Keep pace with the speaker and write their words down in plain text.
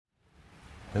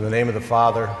In the name of the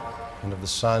Father, and of the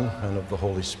Son, and of the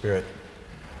Holy Spirit.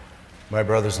 My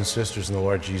brothers and sisters in the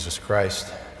Lord Jesus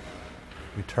Christ,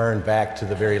 we turn back to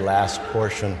the very last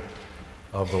portion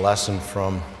of the lesson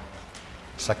from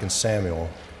 2 Samuel.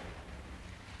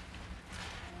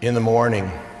 In the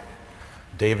morning,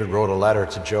 David wrote a letter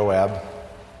to Joab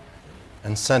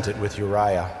and sent it with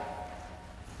Uriah.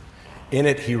 In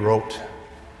it he wrote,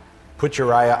 "Put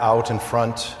Uriah out in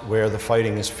front where the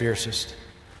fighting is fiercest.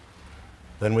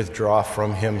 Then withdraw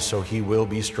from him so he will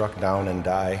be struck down and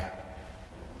die."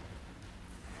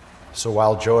 So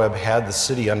while Joab had the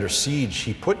city under siege,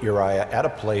 he put Uriah at a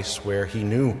place where he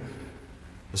knew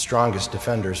the strongest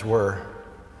defenders were.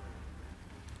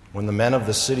 When the men of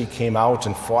the city came out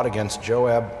and fought against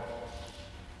Joab,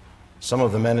 some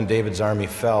of the men in David's army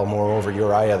fell. Moreover,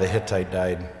 Uriah the Hittite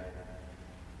died.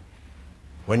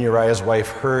 When Uriah's wife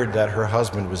heard that her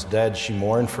husband was dead, she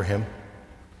mourned for him.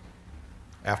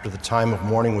 After the time of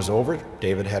mourning was over,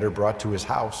 David had her brought to his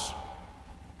house.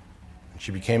 And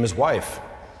she became his wife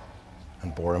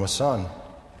and bore him a son.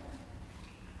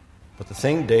 But the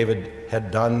thing David had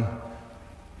done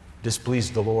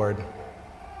displeased the Lord.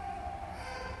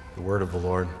 The word of the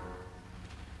Lord.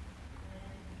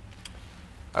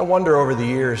 I wonder over the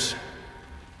years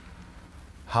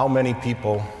how many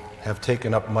people have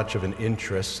taken up much of an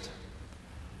interest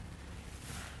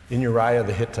in Uriah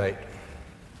the Hittite.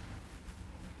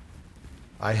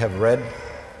 I have read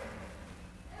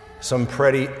some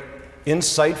pretty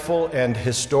insightful and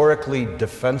historically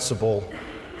defensible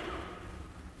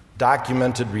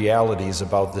documented realities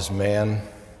about this man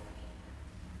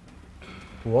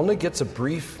who only gets a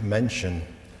brief mention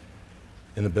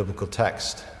in the biblical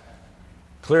text.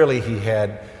 Clearly, he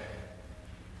had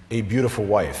a beautiful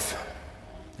wife,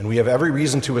 and we have every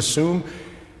reason to assume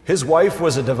his wife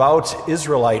was a devout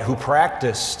Israelite who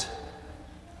practiced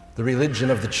the religion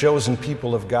of the chosen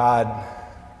people of God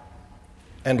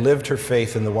and lived her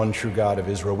faith in the one true God of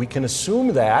Israel. We can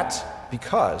assume that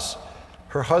because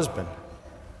her husband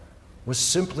was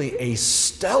simply a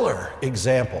stellar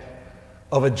example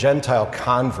of a Gentile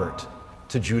convert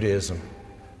to Judaism.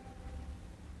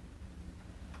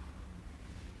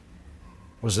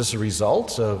 Was this a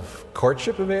result of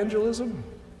courtship evangelism?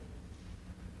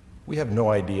 We have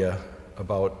no idea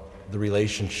about the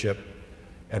relationship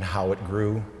and how it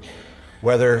grew.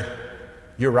 Whether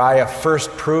Uriah first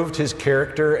proved his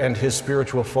character and his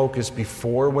spiritual focus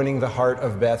before winning the heart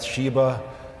of Bathsheba,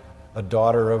 a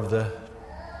daughter of the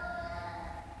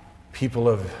people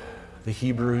of the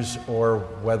Hebrews, or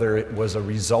whether it was a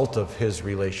result of his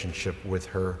relationship with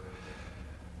her.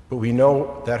 But we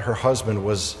know that her husband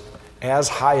was as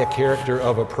high a character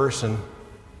of a person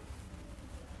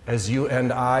as you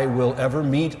and I will ever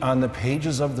meet on the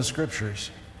pages of the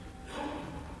Scriptures.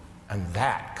 And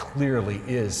that clearly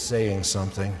is saying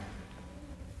something.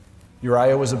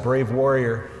 Uriah was a brave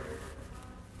warrior.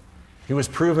 He was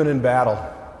proven in battle.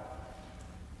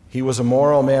 He was a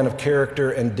moral man of character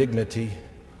and dignity.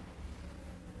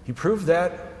 He proved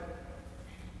that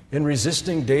in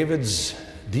resisting David's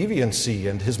deviancy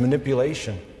and his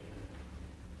manipulation.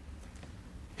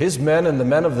 His men and the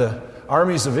men of the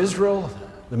armies of Israel,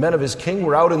 the men of his king,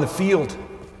 were out in the field.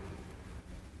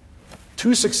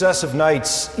 2 successive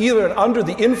nights, either under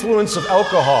the influence of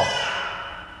alcohol.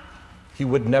 He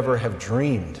would never have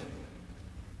dreamed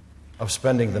of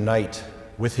spending the night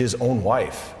with his own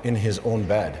wife in his own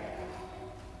bed,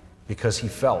 because he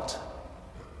felt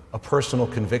a personal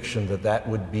conviction that that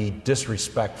would be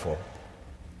disrespectful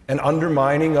and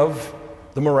undermining of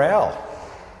the morale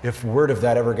if word of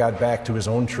that ever got back to his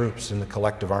own troops in the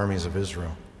collective armies of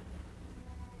Israel.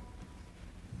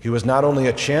 He was not only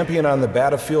a champion on the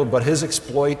battlefield, but his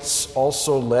exploits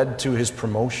also led to his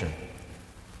promotion,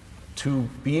 to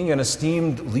being an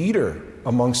esteemed leader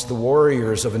amongst the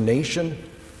warriors of a nation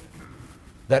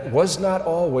that was not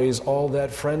always all that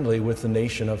friendly with the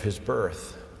nation of his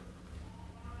birth.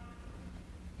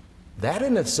 That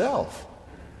in itself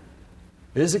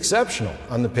is exceptional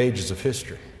on the pages of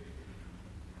history.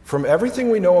 From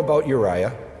everything we know about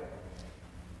Uriah,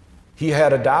 he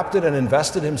had adopted and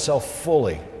invested himself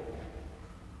fully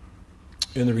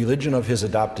in the religion of his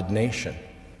adopted nation,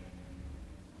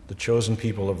 the chosen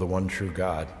people of the one true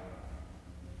God.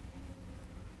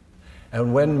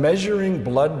 And when measuring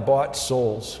blood-bought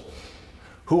souls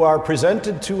who are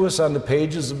presented to us on the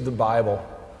pages of the Bible,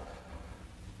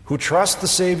 who trust the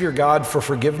Savior God for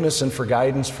forgiveness and for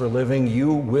guidance for living,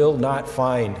 you will not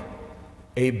find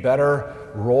a better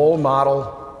role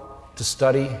model to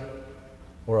study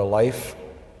or a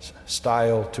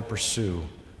lifestyle to pursue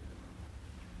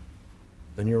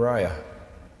than Uriah.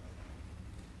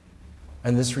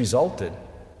 And this resulted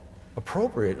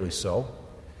appropriately so,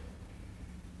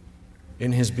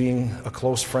 in his being a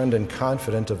close friend and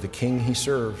confidant of the king he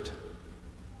served.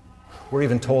 We're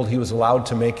even told he was allowed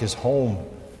to make his home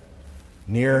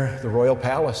near the royal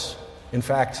palace. In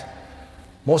fact,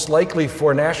 most likely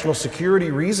for national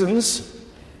security reasons,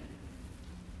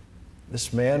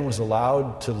 this man was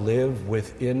allowed to live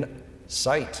within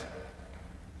sight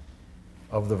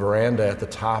of the veranda at the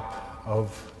top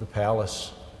of the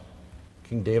palace.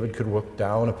 King David could look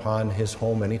down upon his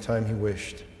home anytime he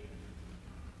wished.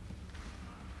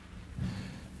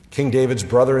 King David's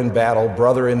brother in battle,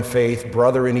 brother in faith,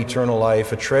 brother in eternal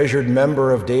life, a treasured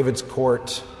member of David's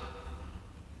court.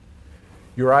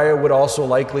 Uriah would also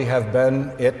likely have been,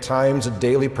 at times, a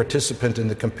daily participant in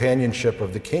the companionship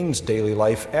of the king's daily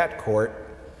life at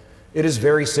court. It is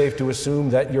very safe to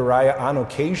assume that Uriah, on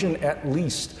occasion at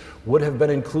least, would have been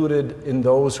included in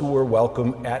those who were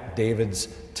welcome at David's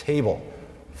table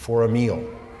for a meal.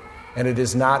 And it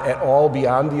is not at all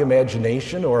beyond the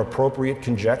imagination or appropriate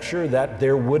conjecture that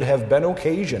there would have been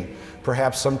occasion,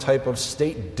 perhaps some type of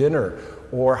state dinner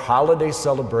or holiday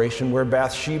celebration where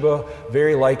Bathsheba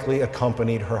very likely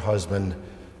accompanied her husband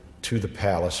to the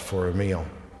palace for a meal.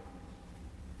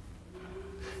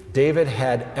 David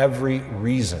had every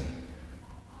reason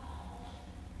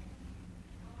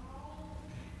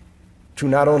to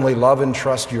not only love and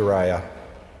trust Uriah,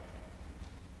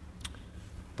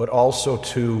 but also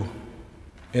to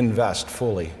invest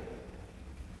fully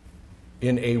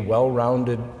in a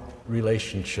well-rounded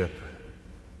relationship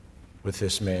with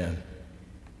this man.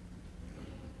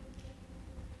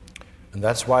 And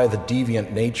that's why the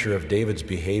deviant nature of David's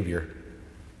behavior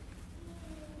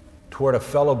toward a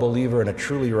fellow believer and a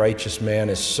truly righteous man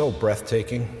is so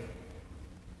breathtaking.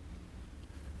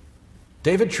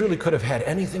 David truly could have had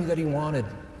anything that he wanted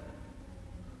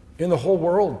in the whole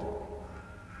world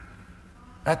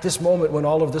at this moment when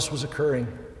all of this was occurring.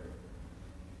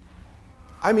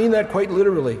 I mean that quite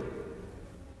literally.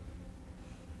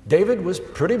 David was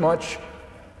pretty much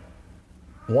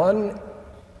one,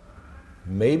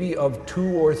 maybe of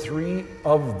two or three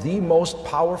of the most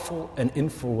powerful and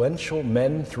influential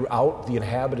men throughout the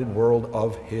inhabited world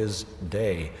of his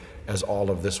day as all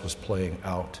of this was playing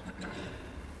out.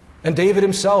 And David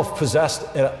himself possessed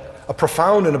a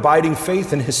profound and abiding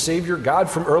faith in his Savior God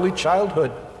from early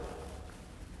childhood.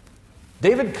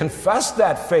 David confessed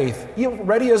that faith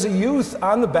already as a youth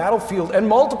on the battlefield and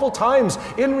multiple times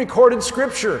in recorded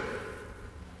scripture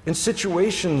in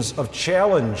situations of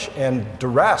challenge and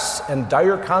duress and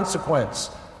dire consequence.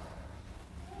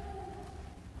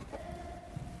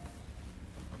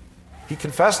 He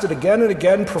confessed it again and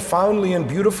again profoundly and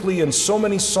beautifully in so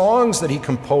many songs that he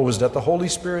composed at the Holy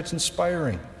Spirit's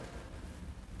inspiring.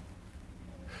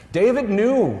 David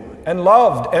knew and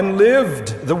loved and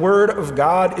lived the Word of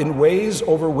God in ways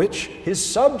over which his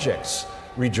subjects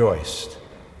rejoiced,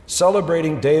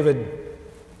 celebrating David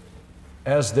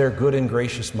as their good and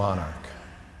gracious monarch.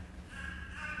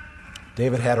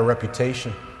 David had a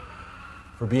reputation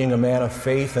for being a man of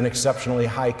faith and exceptionally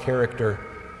high character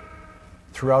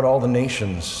throughout all the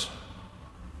nations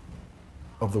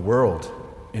of the world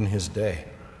in his day.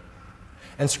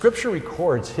 And Scripture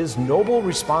records his noble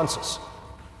responses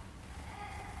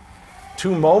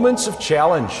to moments of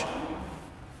challenge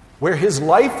where his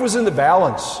life was in the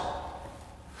balance,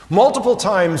 multiple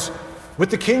times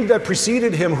with the king that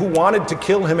preceded him who wanted to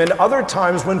kill him, and other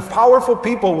times when powerful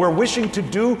people were wishing to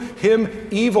do him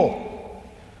evil.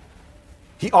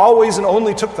 He always and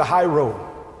only took the high road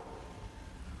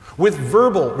with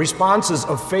verbal responses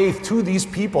of faith to these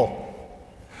people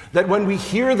that when we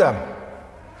hear them,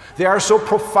 they are so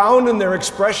profound in their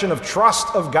expression of trust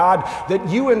of God that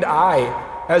you and I,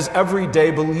 as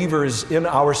everyday believers in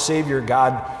our Savior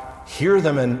God, hear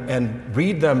them and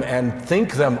read them and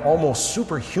think them almost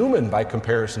superhuman by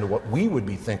comparison to what we would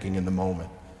be thinking in the moment.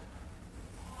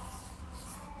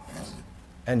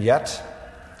 And yet,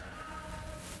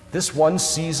 this one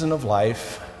season of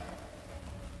life,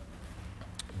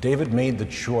 David made the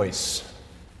choice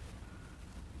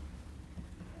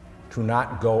to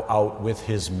not go out with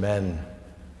his men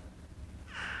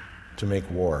to make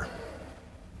war.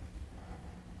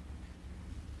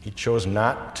 He chose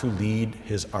not to lead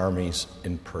his armies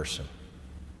in person.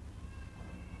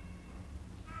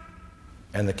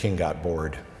 And the king got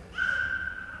bored.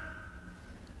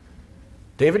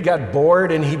 David got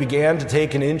bored and he began to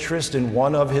take an interest in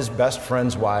one of his best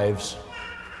friend's wives,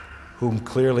 whom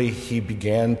clearly he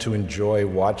began to enjoy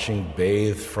watching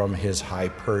bathe from his high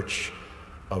perch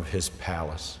of his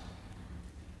palace.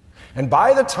 And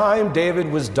by the time David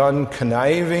was done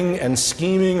conniving and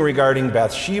scheming regarding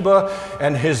Bathsheba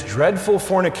and his dreadful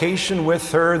fornication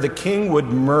with her, the king would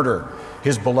murder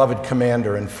his beloved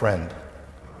commander and friend,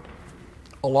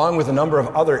 along with a number of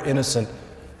other innocent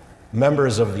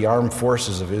members of the armed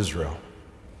forces of Israel.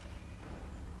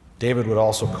 David would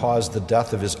also cause the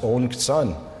death of his own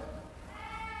son,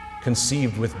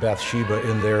 conceived with Bathsheba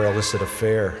in their illicit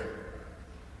affair.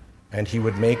 And he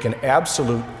would make an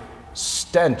absolute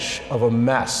stench of a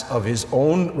mess of his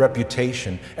own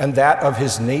reputation and that of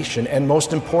his nation, and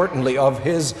most importantly, of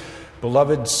his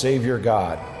beloved Savior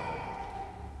God.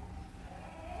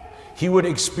 He would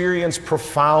experience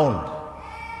profound,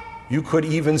 you could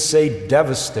even say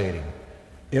devastating,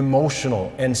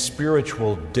 emotional and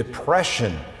spiritual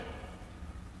depression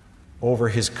over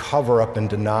his cover-up and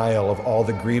denial of all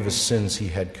the grievous sins he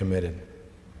had committed.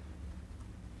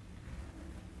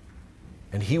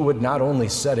 And he would not only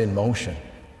set in motion,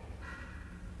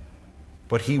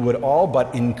 but he would all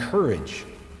but encourage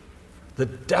the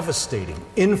devastating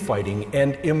infighting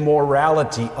and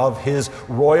immorality of his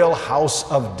royal house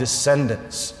of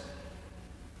descendants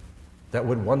that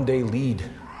would one day lead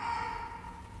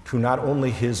to not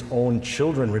only his own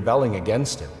children rebelling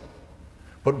against him,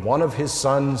 but one of his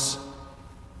sons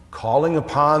calling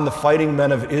upon the fighting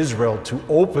men of Israel to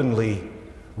openly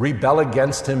rebel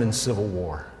against him in civil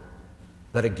war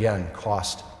that again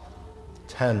cost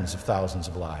tens of thousands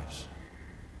of lives.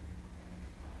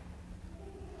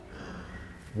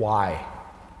 Why?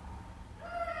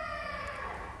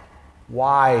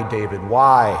 Why, David?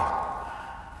 Why?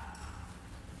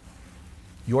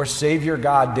 Your Savior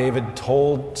God, David,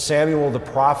 told Samuel the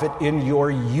prophet in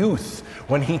your youth,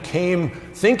 when he came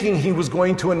thinking he was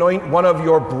going to anoint one of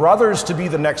your brothers to be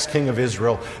the next king of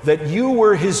Israel, that you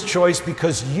were his choice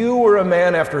because you were a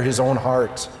man after his own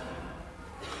heart.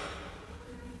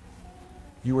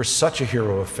 You were such a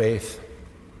hero of faith,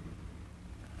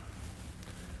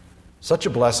 such a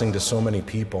blessing to so many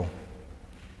people.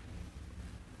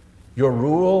 Your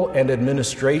rule and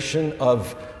administration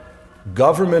of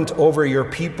government over your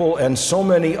people and so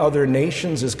many other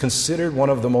nations is considered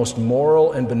one of the most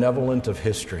moral and benevolent of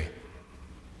history,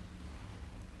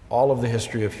 all of the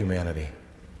history of humanity.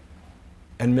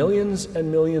 And millions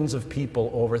of people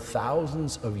over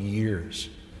thousands of years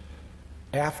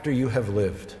after you have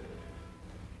lived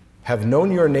have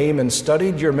known your name and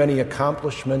studied your many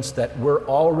accomplishments that were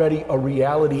already a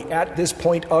reality at this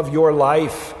point of your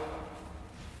life.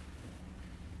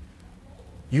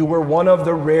 You were one of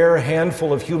the rare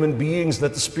handful of human beings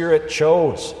that the Spirit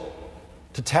chose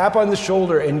to tap on the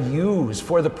shoulder and use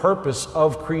for the purpose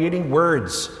of creating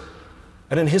words,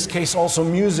 and in his case also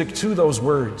music to those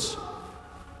words,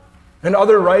 and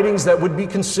other writings that would be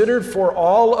considered for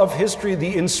all of history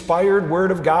the inspired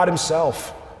word of God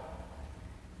himself.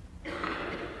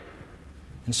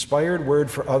 Inspired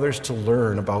word for others to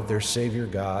learn about their Savior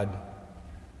God.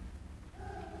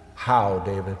 How,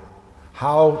 David?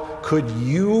 How could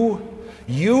you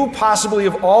possibly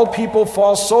of all people,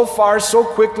 fall so far, so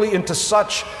quickly into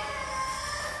such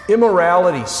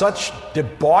immorality, such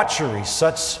debauchery,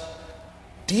 such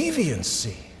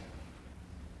deviancy?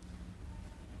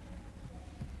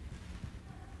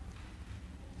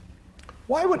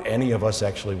 Why would any of us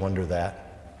actually wonder that?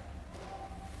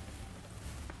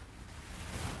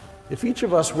 If each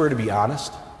of us were to be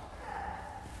honest,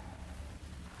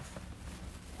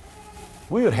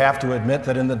 we would have to admit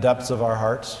that in the depths of our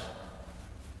hearts,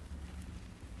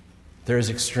 there is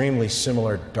extremely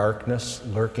similar darkness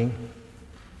lurking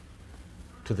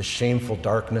to the shameful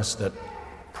darkness that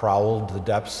prowled the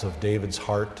depths of David's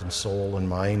heart and soul and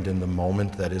mind in the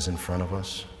moment that is in front of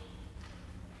us.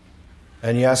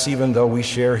 And yes, even though we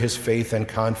share his faith and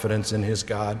confidence in his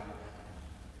God,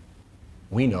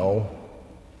 we know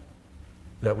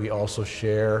that we also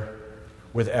share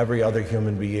with every other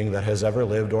human being that has ever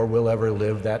lived or will ever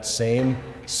live that same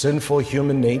sinful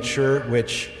human nature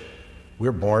which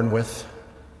we're born with.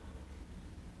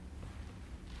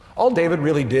 All David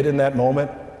really did in that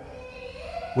moment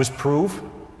was prove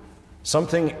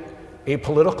something a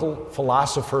political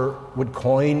philosopher would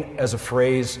coin as a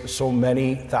phrase so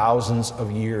many thousands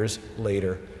of years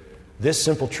later. This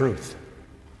simple truth: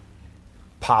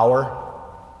 power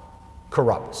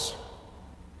corrupts.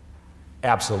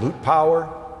 Absolute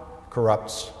power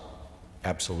corrupts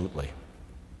absolutely.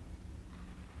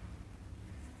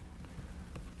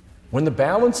 When the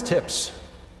balance tips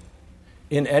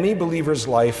in any believer's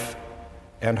life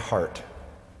and heart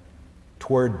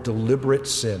toward deliberate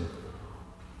sin,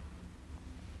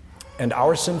 and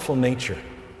our sinful nature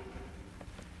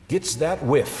gets that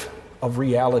whiff of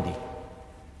reality,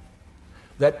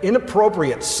 that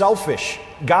inappropriate, selfish,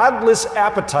 godless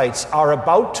appetites are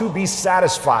about to be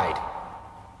satisfied.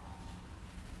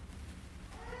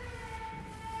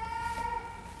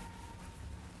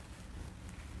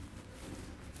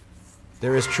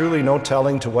 There is truly no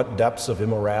telling to what depths of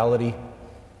immorality,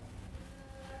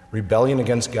 rebellion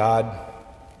against God,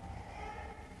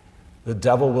 the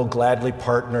devil will gladly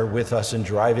partner with us in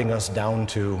driving us down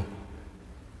to,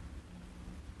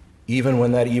 even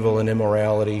when that evil and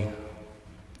immorality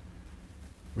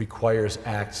requires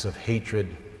acts of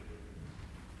hatred,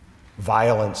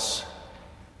 violence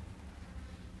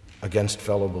against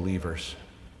fellow believers.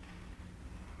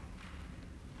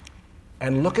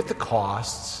 And look at the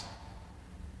costs.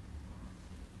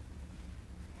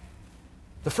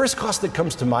 The first cost that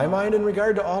comes to my mind in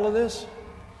regard to all of this: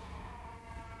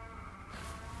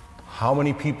 how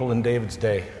many people in David's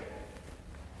day,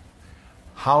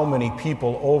 how many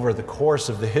people over the course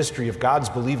of the history of God's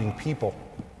believing people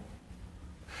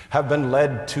have been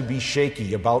led to be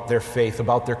shaky about their faith,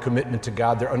 about their commitment to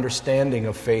God, their understanding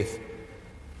of faith,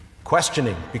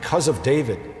 questioning because of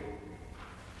David.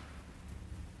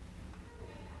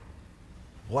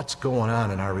 What's going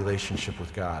on in our relationship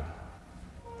with God?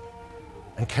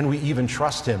 And can we even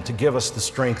trust Him to give us the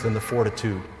strength and the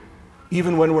fortitude,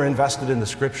 even when we're invested in the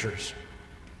Scriptures,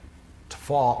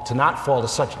 to not fall to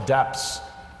such depths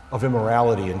of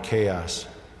immorality and chaos?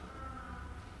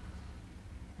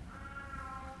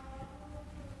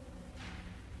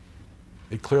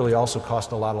 It clearly also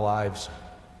cost a lot of lives,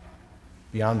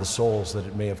 beyond the souls that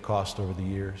it may have cost over the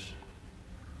years.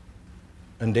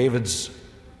 And David's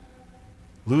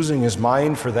losing his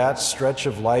mind for that stretch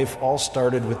of life all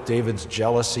started with David's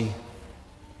jealousy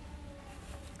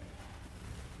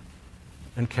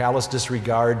and callous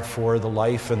disregard for the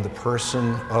life and the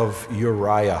person of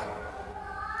Uriah,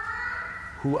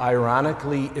 who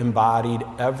ironically embodied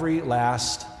every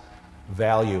last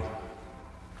value,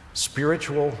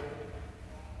 spiritual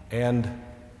and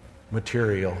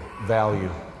material value,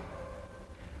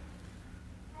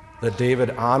 that David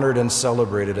honored and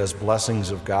celebrated as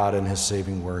blessings of God and His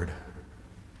saving word.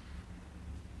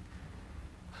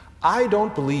 I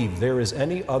don't believe there is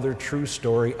any other true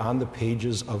story on the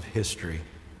pages of history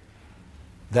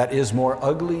that is more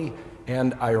ugly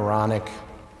and ironic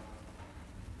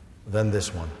than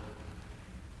this one.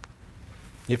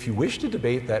 If you wish to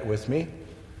debate that with me,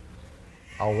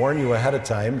 I'll warn you ahead of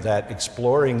time that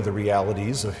exploring the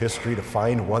realities of history to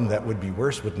find one that would be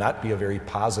worse would not be a very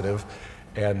positive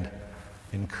and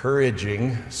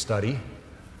encouraging study.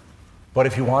 But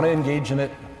if you want to engage in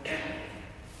it,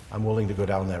 I'm willing to go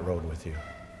down that road with you.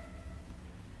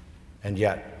 And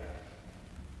yet,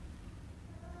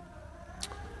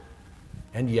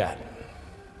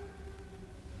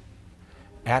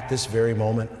 at this very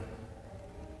moment,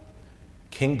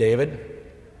 King David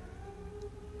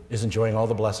is enjoying all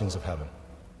the blessings of heaven,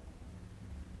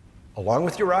 along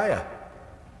with Uriah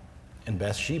and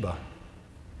Bathsheba,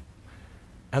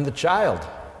 and the child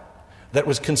that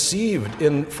was conceived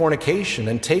in fornication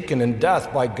and taken in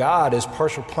death by God as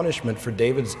partial punishment for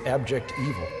David's abject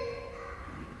evil.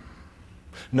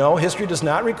 No, history does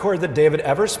not record that David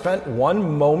ever spent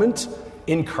one moment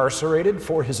incarcerated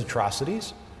for his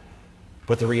atrocities.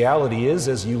 But the reality is,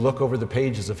 as you look over the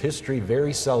pages of history,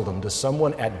 very seldom does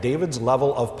someone at David's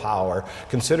level of power,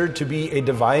 considered to be a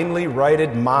divinely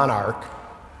righted monarch,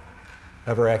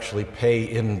 ever actually pay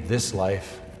in this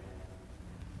life,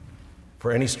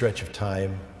 for any stretch of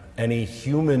time, any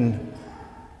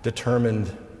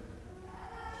human-determined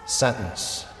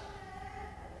sentence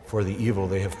for the evil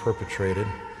they have perpetrated.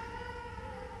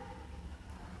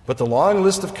 But the long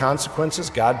list of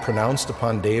consequences God pronounced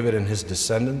upon David and his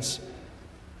descendants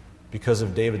because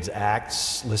of David's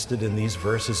acts listed in these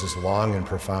verses is long and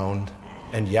profound.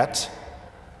 And yet,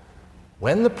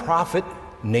 when the prophet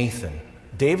Nathan,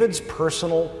 David's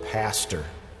personal pastor,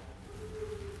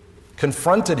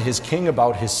 confronted his king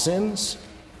about his sins,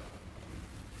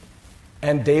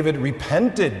 and David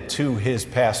repented to his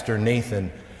pastor Nathan,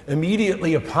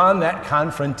 immediately upon that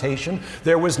confrontation,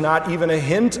 there was not even a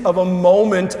hint of a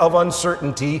moment of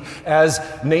uncertainty, as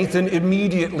Nathan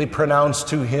immediately pronounced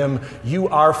to him, "You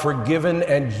are forgiven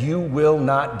and you will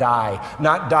not die."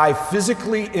 Not die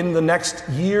physically in the next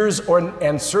years,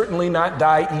 and certainly not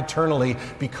die eternally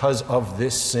because of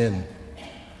this sin.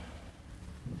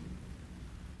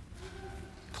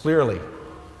 Clearly,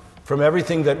 from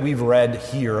everything that we've read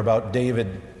here about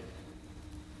David,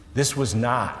 this was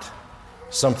not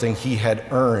something he had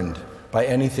earned by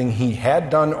anything he had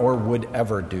done or would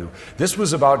ever do. This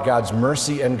was about God's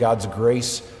mercy and God's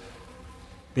grace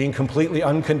being completely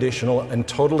unconditional and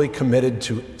totally committed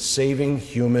to saving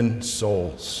human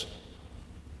souls.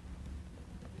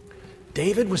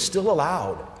 David was still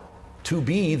allowed to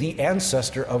be the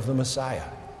ancestor of the Messiah.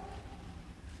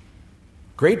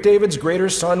 Great David's greater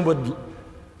son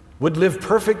would live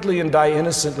perfectly and die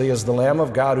innocently as the Lamb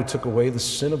of God who took away the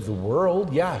sin of the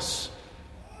world, yes.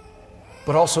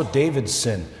 But also David's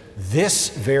sin, this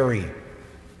very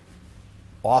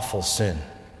awful sin.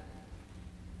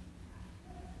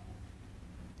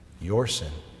 Your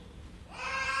sin.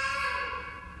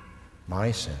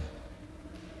 My sin.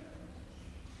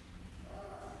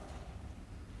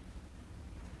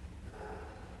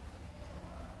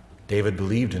 David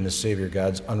believed in his Savior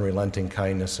God's unrelenting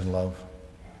kindness and love,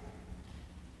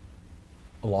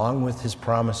 along with his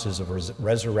promises of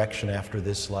resurrection after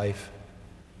this life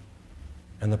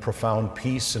and the profound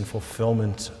peace and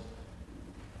fulfillment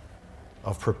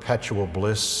of perpetual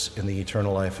bliss in the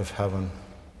eternal life of heaven.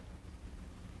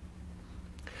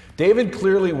 David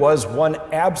clearly was one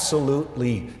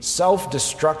absolutely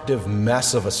self-destructive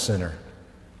mess of a sinner.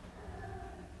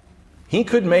 He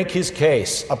could make his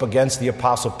case up against the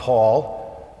Apostle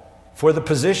Paul for the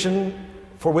position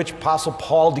for which Apostle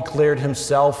Paul declared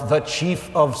himself the chief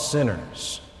of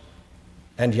sinners.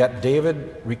 And yet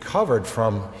David recovered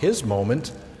from his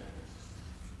moment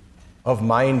of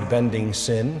mind-bending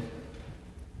sin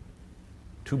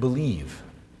to believe,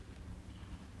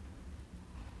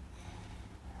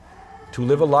 to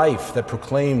live a life that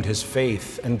proclaimed his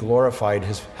faith and glorified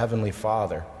his heavenly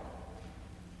Father,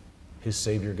 his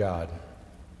Savior God.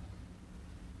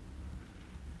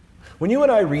 When you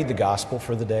and I read the gospel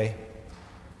for the day,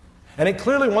 and it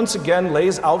clearly once again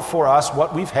lays out for us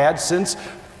what we've had since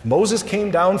Moses came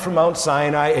down from Mount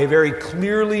Sinai, a very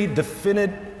clearly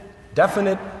definite,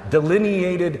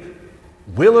 delineated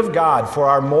will of God for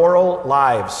our moral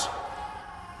lives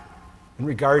in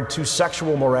regard to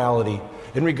sexual morality,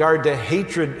 in regard to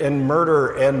hatred and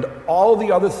murder and all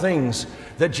the other things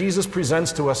that Jesus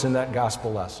presents to us in that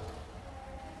gospel lesson.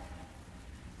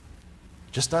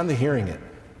 Just on the hearing it.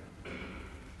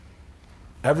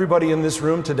 Everybody in this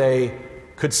room today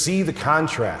could see the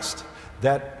contrast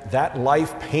that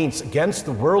life paints against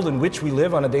the world in which we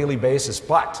live on a daily basis.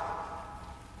 But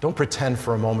don't pretend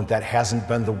for a moment that hasn't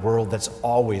been the world that's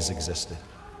always existed.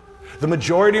 The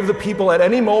majority of the people at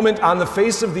any moment on the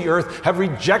face of the earth have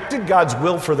rejected God's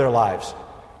will for their lives,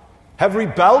 have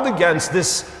rebelled against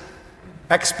this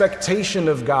expectation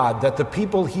of God that the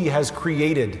people He has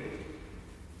created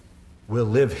will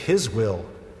live His will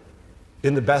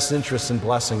in the best interest and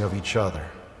blessing of each other.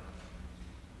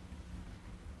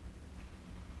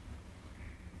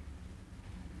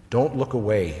 Don't look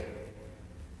away.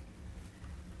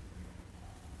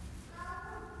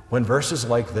 When verses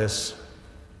like this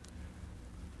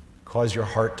cause your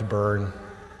heart to burn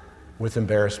with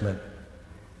embarrassment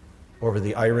over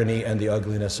the irony and the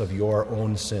ugliness of your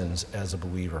own sins as a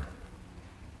believer,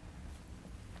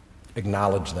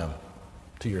 acknowledge them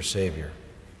to your Savior.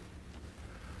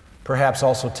 Perhaps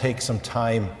also take some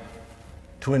time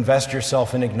to invest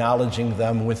yourself in acknowledging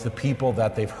them with the people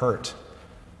that they've hurt.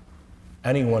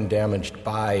 Anyone damaged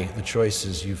by the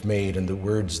choices you've made and the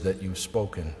words that you've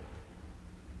spoken.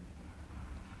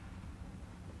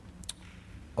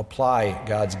 Apply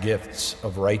God's gifts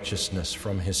of righteousness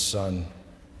from His Son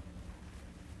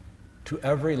to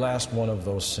every last one of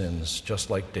those sins, just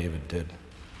like David did.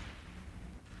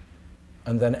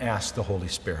 And then ask the Holy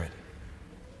Spirit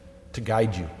to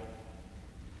guide you,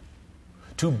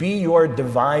 to be your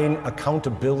divine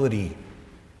accountability,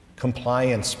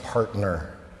 compliance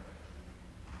partner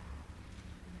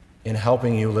in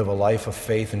helping you live a life of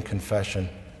faith and confession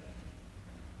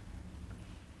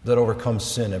that overcomes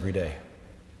sin every day.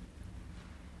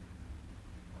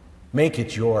 Make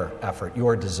it your effort,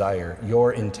 your desire,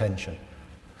 your intention.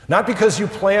 Not because you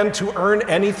plan to earn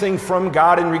anything from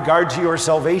God in regard to your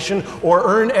salvation or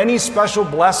earn any special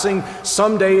blessing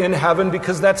someday in heaven,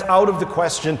 because that's out of the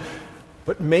question,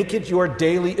 but make it your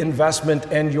daily investment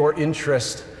and your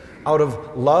interest out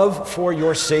of love for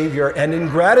your Savior and in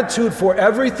gratitude for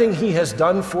everything He has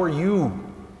done for you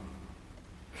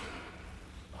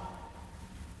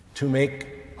to make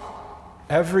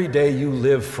every day you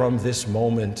live from this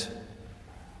moment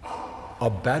a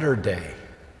better day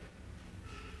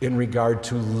in regard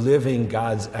to living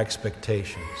God's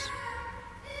expectations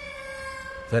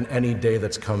than any day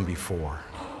that's come before.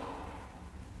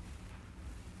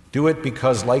 Do it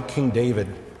because, like King David,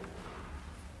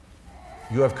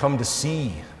 you have come to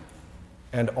see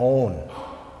and own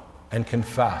and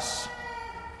confess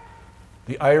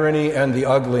the irony and the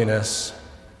ugliness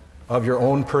of your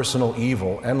own personal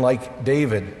evil. And like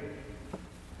David,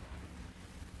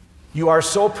 you are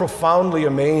so profoundly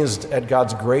amazed at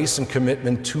God's grace and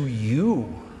commitment to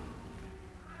you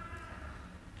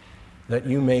that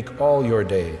you make all your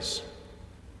days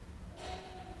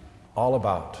all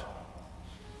about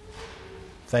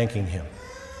thanking Him,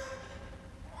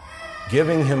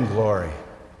 giving Him glory,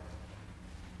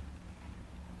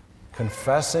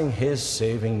 confessing His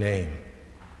saving name.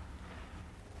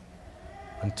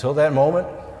 Until that moment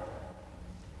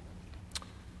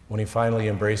when He finally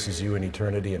embraces you in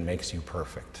eternity and makes you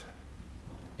perfect.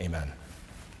 Amen.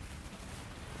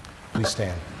 Please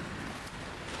stand.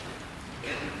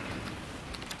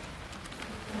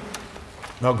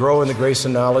 Now grow in the grace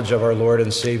and knowledge of our Lord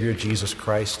and Savior Jesus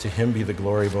Christ. To Him be the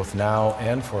glory both now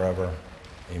and forever.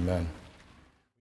 Amen.